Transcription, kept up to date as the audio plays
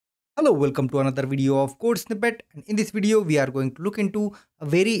Hello, welcome to another video of Code Snippet, and in this video we are going to look into a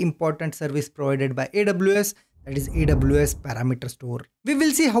very important service provided by AWS, that is AWS Parameter Store. We will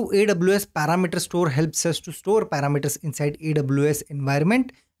see how AWS Parameter Store helps us to store parameters inside AWS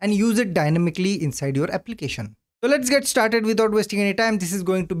environment and use it dynamically inside your application. So let's get started without wasting any time. This is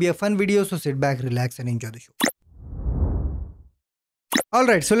going to be a fun video, so sit back, relax and enjoy the show.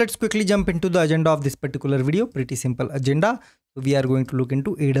 Alright, so let's quickly jump into the agenda of this particular video. Pretty simple agenda. So we are going to look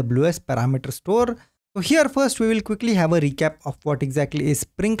into AWS Parameter Store. So here first we will quickly have a recap of what exactly is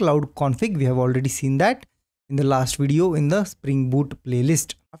Spring Cloud Config. We have already seen that in the last video in the Spring Boot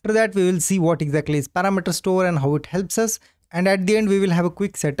playlist. After that we will see what exactly is Parameter Store and how it helps us. And at the end we will have a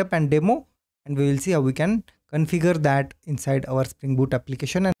quick setup and demo, and we will see how we can configure that inside our Spring Boot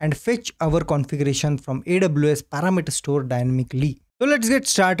application and fetch our configuration from AWS Parameter Store dynamically. So let's get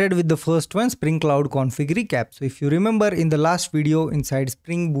started with the first one, Spring Cloud Config recap. So if you remember in the last video inside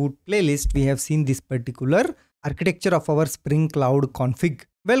Spring Boot playlist, we have seen this particular architecture of our Spring Cloud config.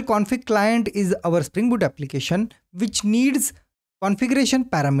 Well, config client is our Spring Boot application which needs configuration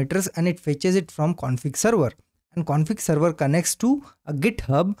parameters, and it fetches it from config server. And config server connects to a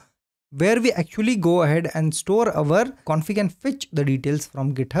GitHub where we actually go ahead and store our config and fetch the details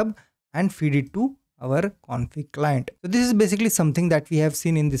from GitHub and feed it to our config client. So this is basically something that we have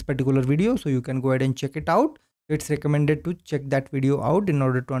seen in this particular video, so you can go ahead and check it out. It's recommended to check that video out in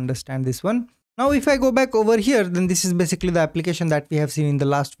order to understand this one. Now if I go back over here, then this is basically the application that we have seen in the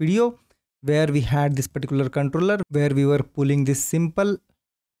last video, where we had this particular controller where we were pulling this simple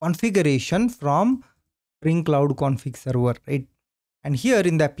configuration from Spring Cloud config server, right? And here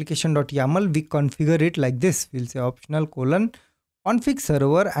in the application.yml we configure it like this. We'll say optional : config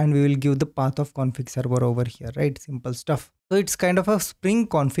server, and we will give the path of config server over here, right? Simple stuff. So it's kind of a Spring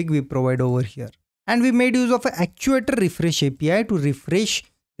config we provide over here. And we made use of an actuator refresh API to refresh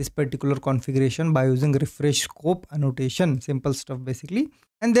this particular configuration by using refresh scope annotation. Simple stuff basically.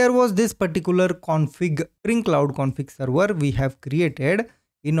 And there was this particular config, Spring Cloud config server we have created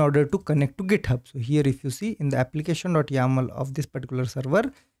in order to connect to GitHub. So here if you see in the application.yml of this particular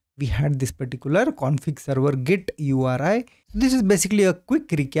server, we had this particular config server git URI. This is basically a quick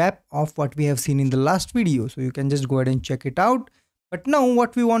recap of what we have seen in the last video. So you can just go ahead and check it out. But now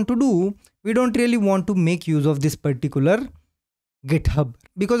what we want to do, we don't really want to make use of this particular GitHub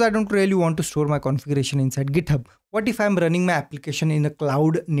because I don't really want to store my configuration inside GitHub. What if I'm running my application in a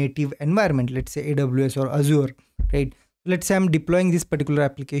cloud native environment, let's say AWS or Azure, right? Let's say I'm deploying this particular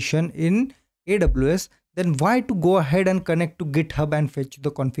application in AWS. Then why to go ahead and connect to GitHub and fetch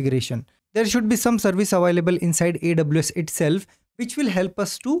the configuration? There should be some service available inside AWS itself which will help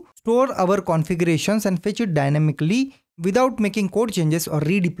us to store our configurations and fetch it dynamically without making code changes or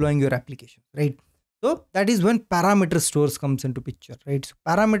redeploying your application, right? So that is when Parameter Stores comes into picture, right? So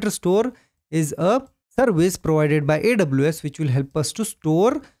Parameter Store is a service provided by AWS which will help us to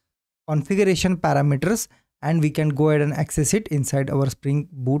store configuration parameters, and we can go ahead and access it inside our Spring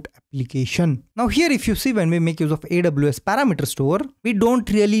Boot application. Now here if you see, when we make use of AWS Parameter Store, we don't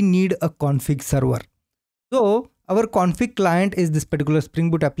really need a config server. So our config client is this particular Spring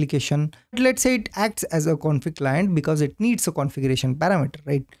Boot application. Let's say it acts as a config client because it needs a configuration parameter,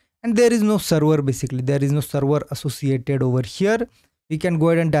 right? And there is no server basically. There is no server associated over here. We can go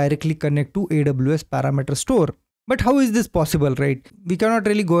ahead and directly connect to AWS Parameter Store. But how is this possible, right? We cannot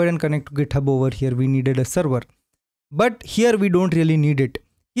really go ahead and connect to GitHub over here. We needed a server. But here we don't really need it.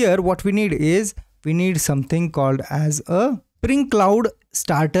 Here what we need is, we need something called as a Spring Cloud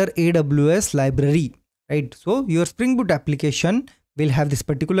Starter AWS library, right? So your Spring Boot application will have this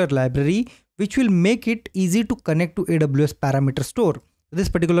particular library which will make it easy to connect to AWS Parameter Store. This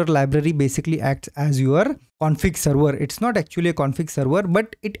particular library basically acts as your config server. It's not actually a config server,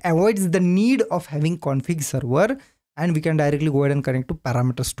 but it avoids the need of having config server, and we can directly go ahead and connect to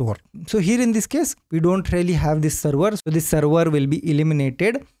Parameter Store. So here in this case, we don't really have this server. So this server will be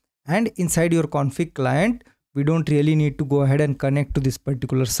eliminated, and inside your config client, we don't really need to go ahead and connect to this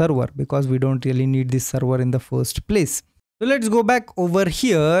particular server because we don't really need this server in the first place. So let's go back over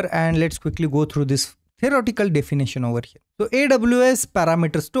here and let's quickly go through this theoretical definition over here. So AWS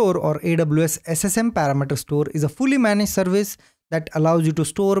Parameter Store or AWS SSM Parameter Store is a fully managed service that allows you to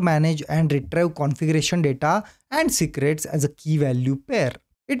store, manage and retrieve configuration data and secrets as a key value pair.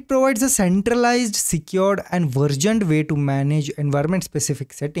 It provides a centralized, secured and versioned way to manage environment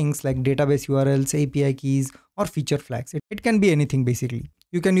specific settings like database URLs, API keys or feature flags. It can be anything basically.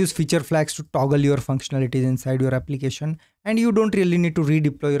 You can use feature flags to toggle your functionalities inside your application, and you don't really need to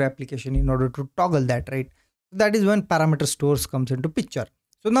redeploy your application in order to toggle that, right? That is when Parameter Stores comes into picture.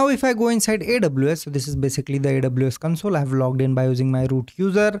 So now if I go inside AWS, so this is basically the AWS console. I have logged in by using my root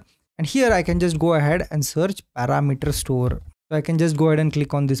user, And here I can just go ahead and search parameter store. So I can just go ahead and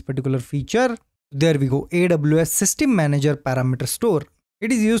click on this particular feature. There we go, AWS System Manager Parameter Store.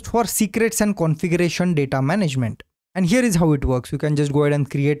 It is used for secrets and configuration data management. And here is how it works. You can just go ahead and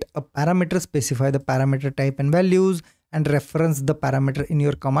create a parameter, specify the parameter type and values, and reference the parameter in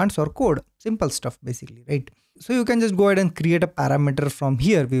your commands or code. Simple stuff basically, right? So you can just go ahead and create a parameter from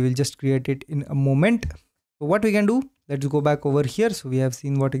here. We will just create it in a moment. So what we can do, let's go back over here. So we have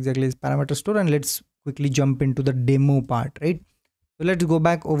seen what exactly is parameter store, and let's quickly jump into the demo part, right? So let's go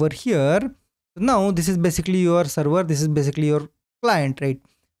back over here. So now this is basically your server. This is basically your client, right?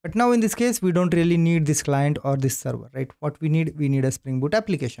 But now in this case, we don't really need this client or this server, right? What we need a Spring Boot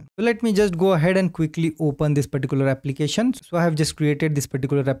application. So let me just go ahead and quickly open this particular application. So I have just created this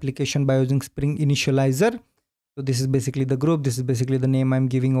particular application by using Spring Initializer. So this is basically the group. This is basically the name I'm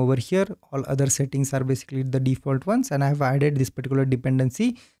giving over here. All other settings are basically the default ones. And I have added this particular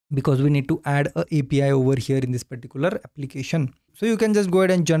dependency because we need to add a API over here in this particular application. So you can just go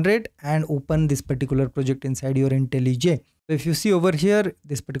ahead and generate and open this particular project inside your IntelliJ. So if you see over here,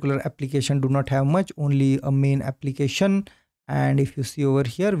 this particular application do not have much, only a main application. And if you see over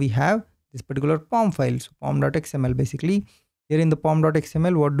here, we have this particular POM file. So pom.xml basically. Here in the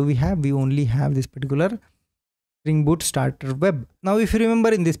pom.xml, what do we have? We only have this particular Spring Boot starter web. Now, if you remember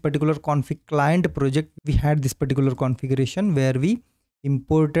in this particular config client project, we had this particular configuration where we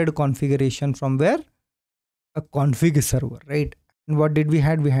imported configuration from where? A config server, right? And what did we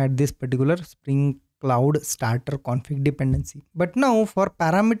had? We had this particular Spring Cloud starter config dependency. But now for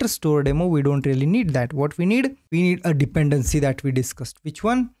parameter store demo, we don't really need that. What we need a dependency that we discussed. Which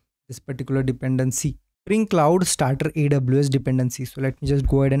one? This particular dependency, Spring Cloud starter AWS dependency. So let me just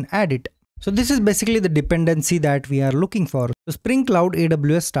go ahead and add it. So this is basically the dependency that we are looking for. So Spring Cloud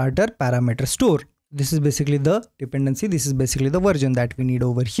AWS starter parameter store. This is basically the dependency. This is basically the version that we need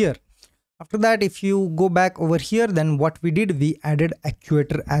over here. After that, if you go back over here, then what we did, we added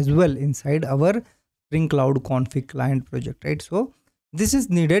actuator as well inside our Spring Cloud config client project, right? So this is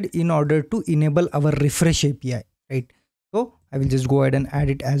needed in order to enable our refresh API, right? So I will just go ahead and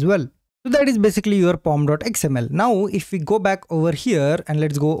add it as well. So that is basically your pom.xml. Now, if we go back over here and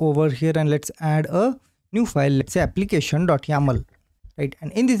let's go over here and let's add a new file, let's say application.yml, right?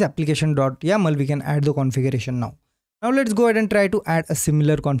 And in this application.yml, we can add the configuration now. Now let's go ahead and try to add a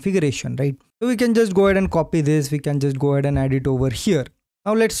similar configuration, right? So we can just go ahead and copy this. We can just go ahead and add it over here.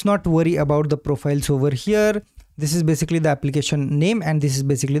 Now let's not worry about the profiles over here. This is basically the application name and this is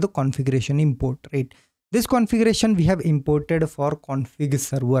basically the configuration import, right? This configuration we have imported for config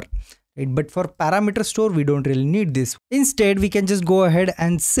server, right? But for parameter store, we don't really need this. Instead, we can just go ahead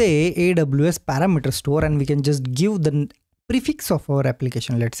and say AWS Parameter Store and we can just give the prefix of our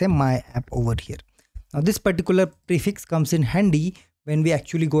application. Let's say my app over here. Now this particular prefix comes in handy when we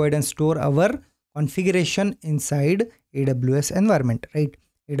actually go ahead and store our configuration inside AWS environment, right?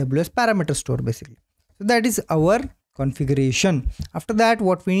 AWS Parameter Store basically. So that is our configuration. After that,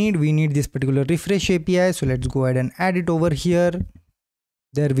 what we need this particular refresh API. So let's go ahead and add it over here.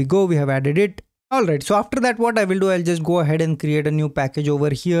 There we go. We have added it. All right. So after that, what I will do, I'll just go ahead and create a new package over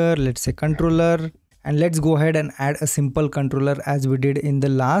here. Let's say controller, and let's go ahead and add a simple controller as we did in the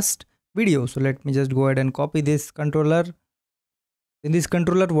last video. So let me just go ahead and copy this controller. In this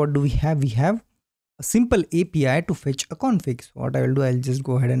controller, what do we have? We have a simple API to fetch a config. So what I will do, I'll just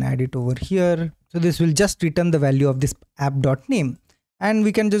go ahead and add it over here. So this will just return the value of this app.name, and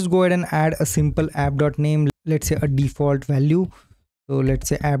we can just go ahead and add a simple app.name. Let's say a default value. So let's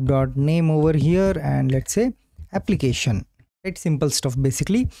say app.name over here, and let's say application. Right, simple stuff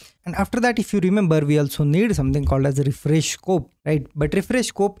basically. And after that, if you remember, we also need something called as a refresh scope, right? But refresh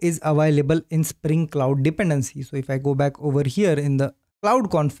scope is available in Spring Cloud dependency. So if I go back over here in the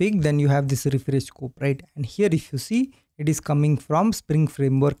cloud config, then you have this refresh scope, right? And here, if you see, it is coming from Spring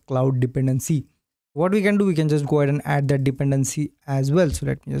Framework Cloud dependency. What we can do, we can just go ahead and add that dependency as well. So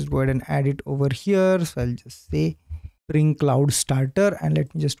let me just go ahead and add it over here. So I'll just say Spring Cloud Starter, and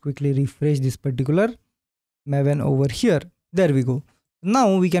let me just quickly refresh this particular Maven over here. There we go.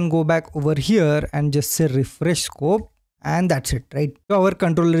 Now we can go back over here and just say refresh scope, and that's it, right? So our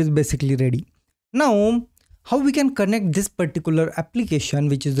controller is basically ready. Now, how we can connect this particular application,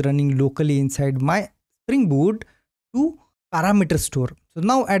 which is running locally inside my Spring Boot, to parameter store. So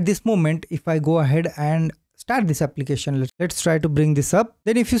now at this moment, if I go ahead and start this application, let's try to bring this up.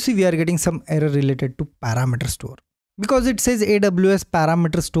 Then if you see, we are getting some error related to parameter store because it says AWS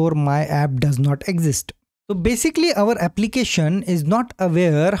Parameter Store my app does not exist. So basically our application is not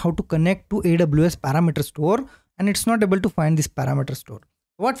aware how to connect to AWS Parameter Store, and it's not able to find this parameter store.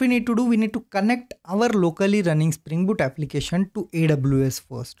 What we need to do, we need to connect our locally running Spring Boot application to AWS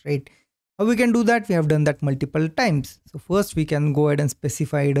first, right? How we can do that? We have done that multiple times. So first we can go ahead and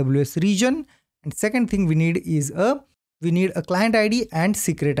specify AWS region. And second thing we need is we need a client ID and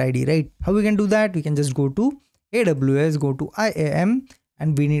secret ID, right? How we can do that? We can just go to AWS, go to IAM,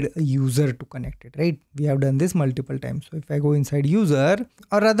 and we need a user to connect it, right? We have done this multiple times. So if I go inside user,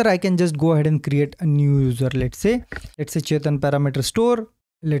 or rather I can just go ahead and create a new user. Let's say Chetan Parameter Store.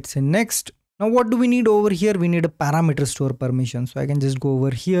 Let's say next. Now what do we need over here? We need a parameter store permission. So I can just go over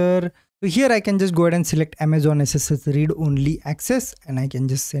here. So here I can just go ahead and select Amazon SSH read only access, and I can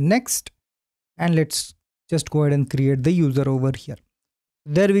just say next. And let's just go ahead and create the user over here.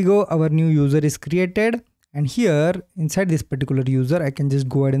 There we go. Our new user is created. And here inside this particular user, I can just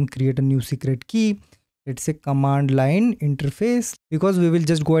go ahead and create a new secret key. Let's say command line interface, because we will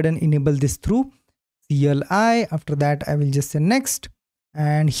just go ahead and enable this through CLI. After that, I will just say next.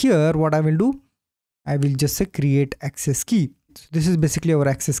 And here what I will do, I will just say create access key. So this is basically our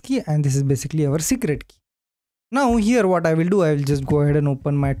access key, and this is basically our secret key. Now here what I will do, I will just go ahead and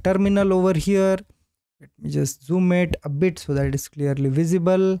open my terminal over here. Let me just zoom it a bit so that it is clearly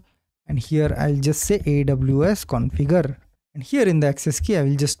visible. And here I'll just say AWS configure. And here in the access key, I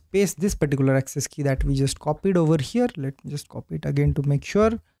will just paste this particular access key that we just copied over here. Let me just copy it again to make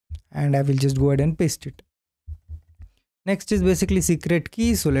sure. And I will just go ahead and paste it. Next is basically secret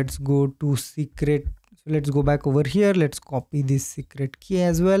key. So let's go to secret. So let's go back over here. Let's copy this secret key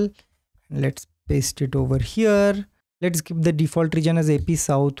as well. And let's paste it over here. Let's keep the default region as AP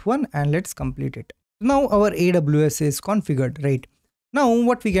South 1 and let's complete it. Now our AWS is configured, right? Now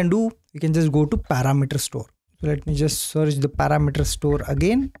what we can do, we can just go to parameter store. So let me just search the parameter store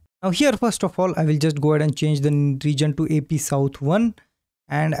again. Now here, first of all, I will just go ahead and change the region to AP South 1,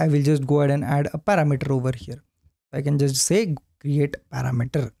 and I will just go ahead and add a parameter over here. I can just say create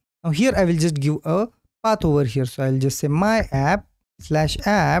parameter. Now here I will just give a path over here. So I'll just say my app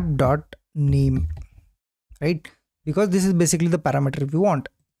 /app dot name, right? Because this is basically the parameter we want.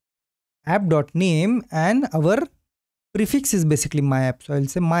 App dot name, and our prefix is basically my app. So I'll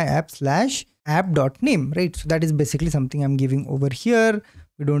say my app /app dot name, right? So that is basically something I'm giving over here.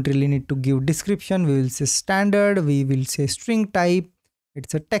 We don't really need to give description. We will say standard. We will say string type.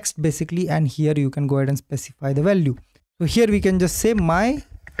 It's a text basically, and here you can go ahead and specify the value. So here we can just say my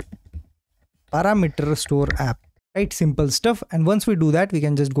parameter store app, right? Simple stuff. And once we do that, we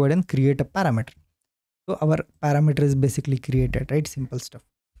can just go ahead and create a parameter. So our parameter is basically created, right? Simple stuff.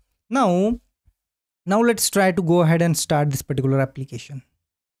 Now let's try to go ahead and start this particular application.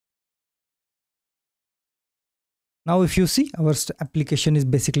 Now if you see, our application is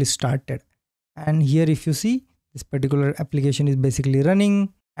basically started, and here if you see, this particular application is basically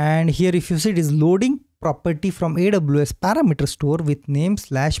running, and here if you see, it is loading property from AWS Parameter Store with name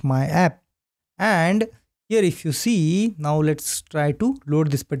 /my app. And here if you see, now let's try to load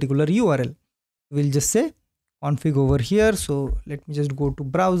this particular URL. We'll just say config over here. So let me just go to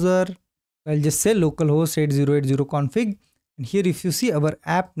browser. I'll just say localhost 8080 config. And here if you see, our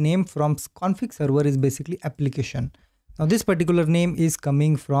app name from config server is basically application. Now this particular name is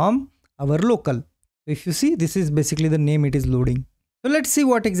coming from our local. If you see, this is basically the name it is loading. So let's see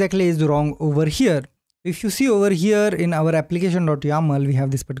what exactly is wrong over here. If you see over here in our application.yml, we have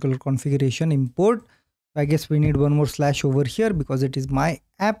this particular configuration import. I guess we need one more slash over here because it is my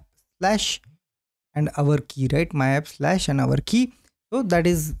app / and our key, right? My app / and our key. So that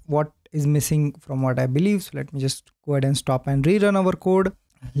is what is missing from what I believe. So let me just go ahead and stop and rerun our code.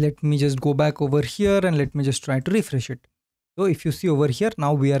 Let me just go back over here and let me just try to refresh it. So if you see over here,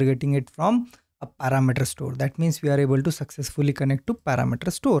 now we are getting it from a parameter store. That means we are able to successfully connect to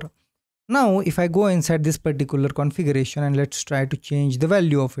parameter store. Now if I go inside this particular configuration and let's try to change the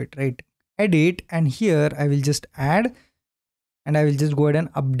value of it, right? Edit, and here I will just add, and I will just go ahead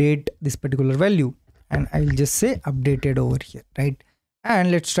and update this particular value, and I will just say updated over here, right? And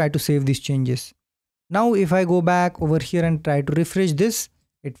let's try to save these changes. Now if I go back over here and try to refresh this,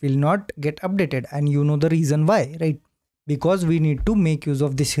 it will not get updated, and you know the reason why, right? Because we need to make use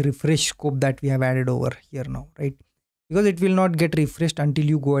of this refresh scope that we have added over here now, right? Because it will not get refreshed until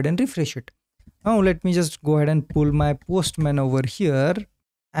you go ahead and refresh it. Now let me just go ahead and pull my postman over here,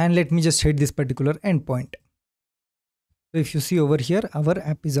 and let me just hit this particular endpoint. So if you see over here, our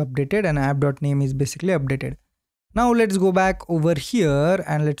app is updated and app.name is basically updated. Now let's go back over here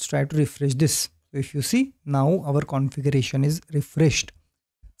and let's try to refresh this. So if you see, now our configuration is refreshed.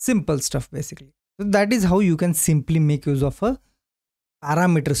 Simple stuff basically. So that is how you can simply make use of a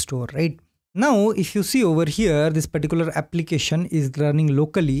parameter store, right? Now if you see over here, this particular application is running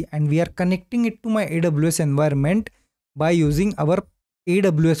locally and we are connecting it to my AWS environment by using our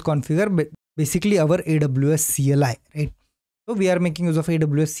AWS configure, basically our AWS CLI, right? So we are making use of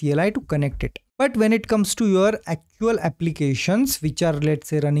AWS CLI to connect it. But when it comes to your actual applications, which are, let's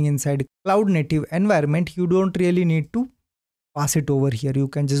say, running inside cloud native environment, you don't really need to pass it over here. You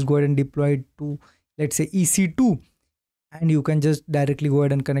can just go ahead and deploy it to, let's say, EC2, and you can just directly go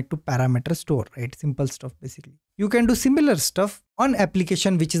ahead and connect to Parameter Store, right? Simple stuff basically. You can do similar stuff on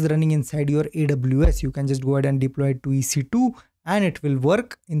application which is running inside your AWS. You can just go ahead and deploy it to EC2 and it will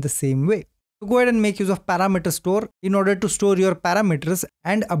work in the same way. So go ahead and make use of Parameter Store in order to store your parameters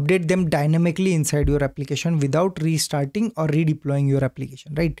and update them dynamically inside your application without restarting or redeploying your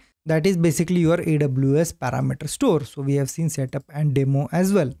application, right? That is basically your AWS Parameter Store. So we have seen setup and demo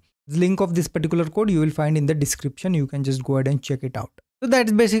as well. The link of this particular code you will find in the description. You can just go ahead and check it out. So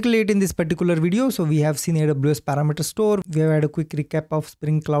that's basically it in this particular video. So we have seen AWS Parameter Store. We have had a quick recap of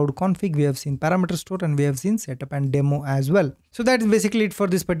Spring Cloud config. We have seen Parameter Store and we have seen setup and demo as well. So that is basically it for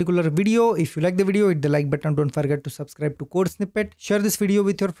this particular video. If you like the video, hit the like button. Don't forget to subscribe to Code Snippet. Share this video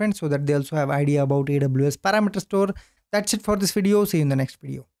with your friends so that they also have idea about AWS Parameter Store. That's it for this video. See you in the next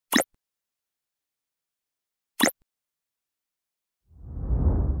video.